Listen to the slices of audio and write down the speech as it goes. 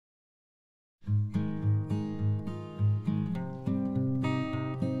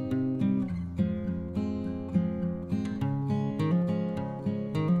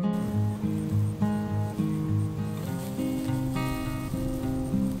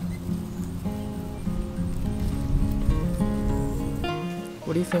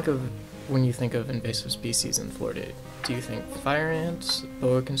What do you think of when you think of invasive species in Florida? Do you think fire ants,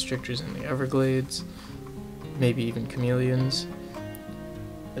 boa constrictors in the Everglades, maybe even chameleons?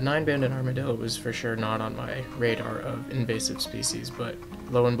 The nine-banded armadillo was for sure not on my radar of invasive species, but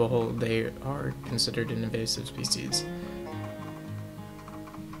lo and behold, they are considered an invasive species.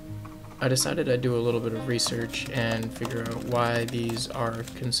 I decided I'd do a little bit of research and figure out why these are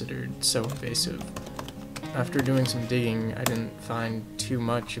considered so invasive. After doing some digging, I didn't find too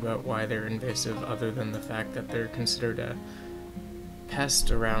much about why they're invasive other than the fact that they're considered a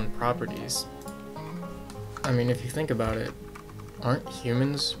pest around properties. I mean, if you think about it, aren't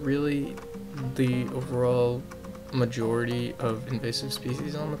humans really the overall majority of invasive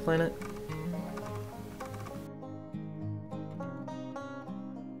species on the planet?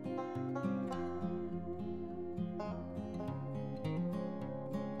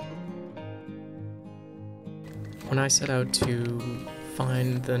 When I set out to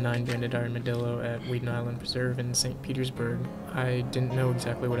find the nine-banded armadillo at Weeden Island Preserve in St. Petersburg, I didn't know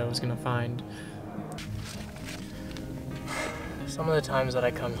exactly what I was going to find. Some of the times that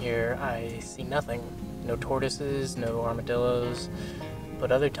I come here, I see nothing. No tortoises, no armadillos,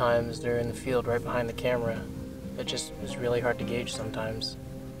 but other times they're in the field right behind the camera. It just is really hard to gauge sometimes.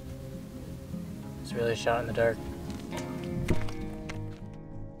 It's really a shot in the dark.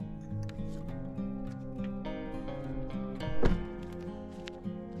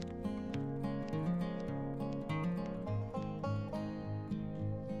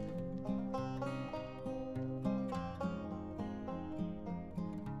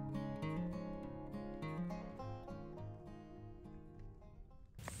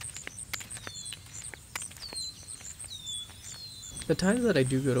 The times that I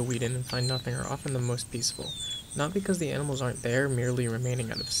do go to Weeden and find nothing are often the most peaceful, not because the animals aren't there merely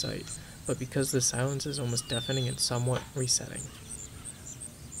remaining out of sight, but because the silence is almost deafening and somewhat resetting.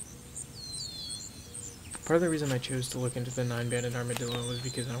 Part of the reason I chose to look into the nine-banded armadillo was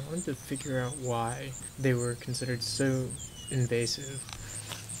because I wanted to figure out why they were considered so invasive.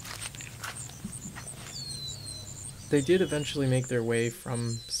 They did eventually make their way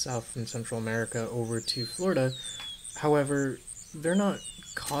from South and Central America over to Florida. However, they're not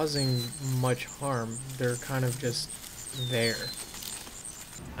causing much harm. They're kind of just there.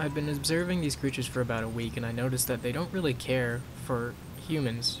 I've been observing these creatures for about a week, and I noticed that they don't really care for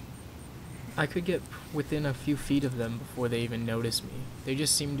humans. I could get within a few feet of them before they even notice me. They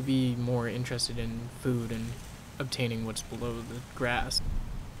just seem to be more interested in food and obtaining what's below the grass.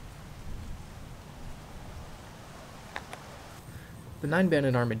 The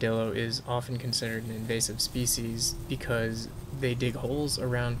nine-banded armadillo is often considered an invasive species because they dig holes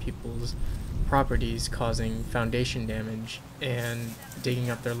around people's properties, causing foundation damage and digging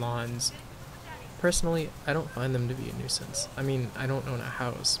up their lawns. Personally, I don't find them to be a nuisance. I mean, I don't own a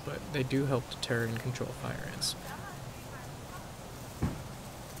house, but they do help deter and control fire ants.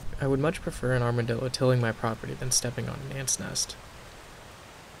 I would much prefer an armadillo tilling my property than stepping on an ant's nest.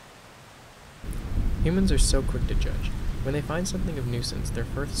 Humans are so quick to judge. When they find something of nuisance, their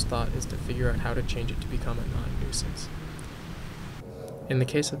first thought is to figure out how to change it to become a non-nuisance. In the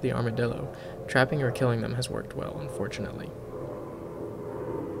case of the armadillo, trapping or killing them has worked well, unfortunately.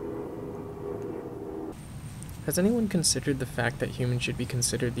 Has anyone considered the fact that humans should be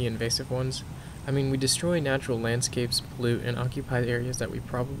considered the invasive ones? I mean, we destroy natural landscapes, pollute, and occupy areas that we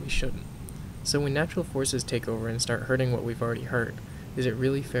probably shouldn't. So when natural forces take over and start hurting what we've already hurt, is it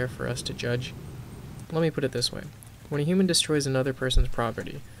really fair for us to judge? Let me put it this way. When a human destroys another person's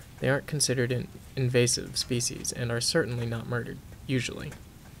property, they aren't considered an invasive species and are certainly not murdered, usually.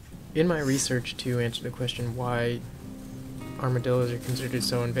 In my research to answer the question why armadillos are considered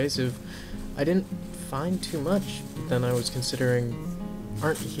so invasive, I didn't find too much. Then I was considering,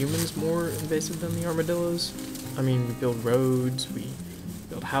 aren't humans more invasive than the armadillos? I mean, we build roads, we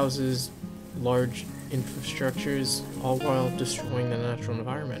build houses, large infrastructures, all while destroying the natural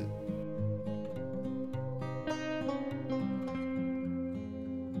environment.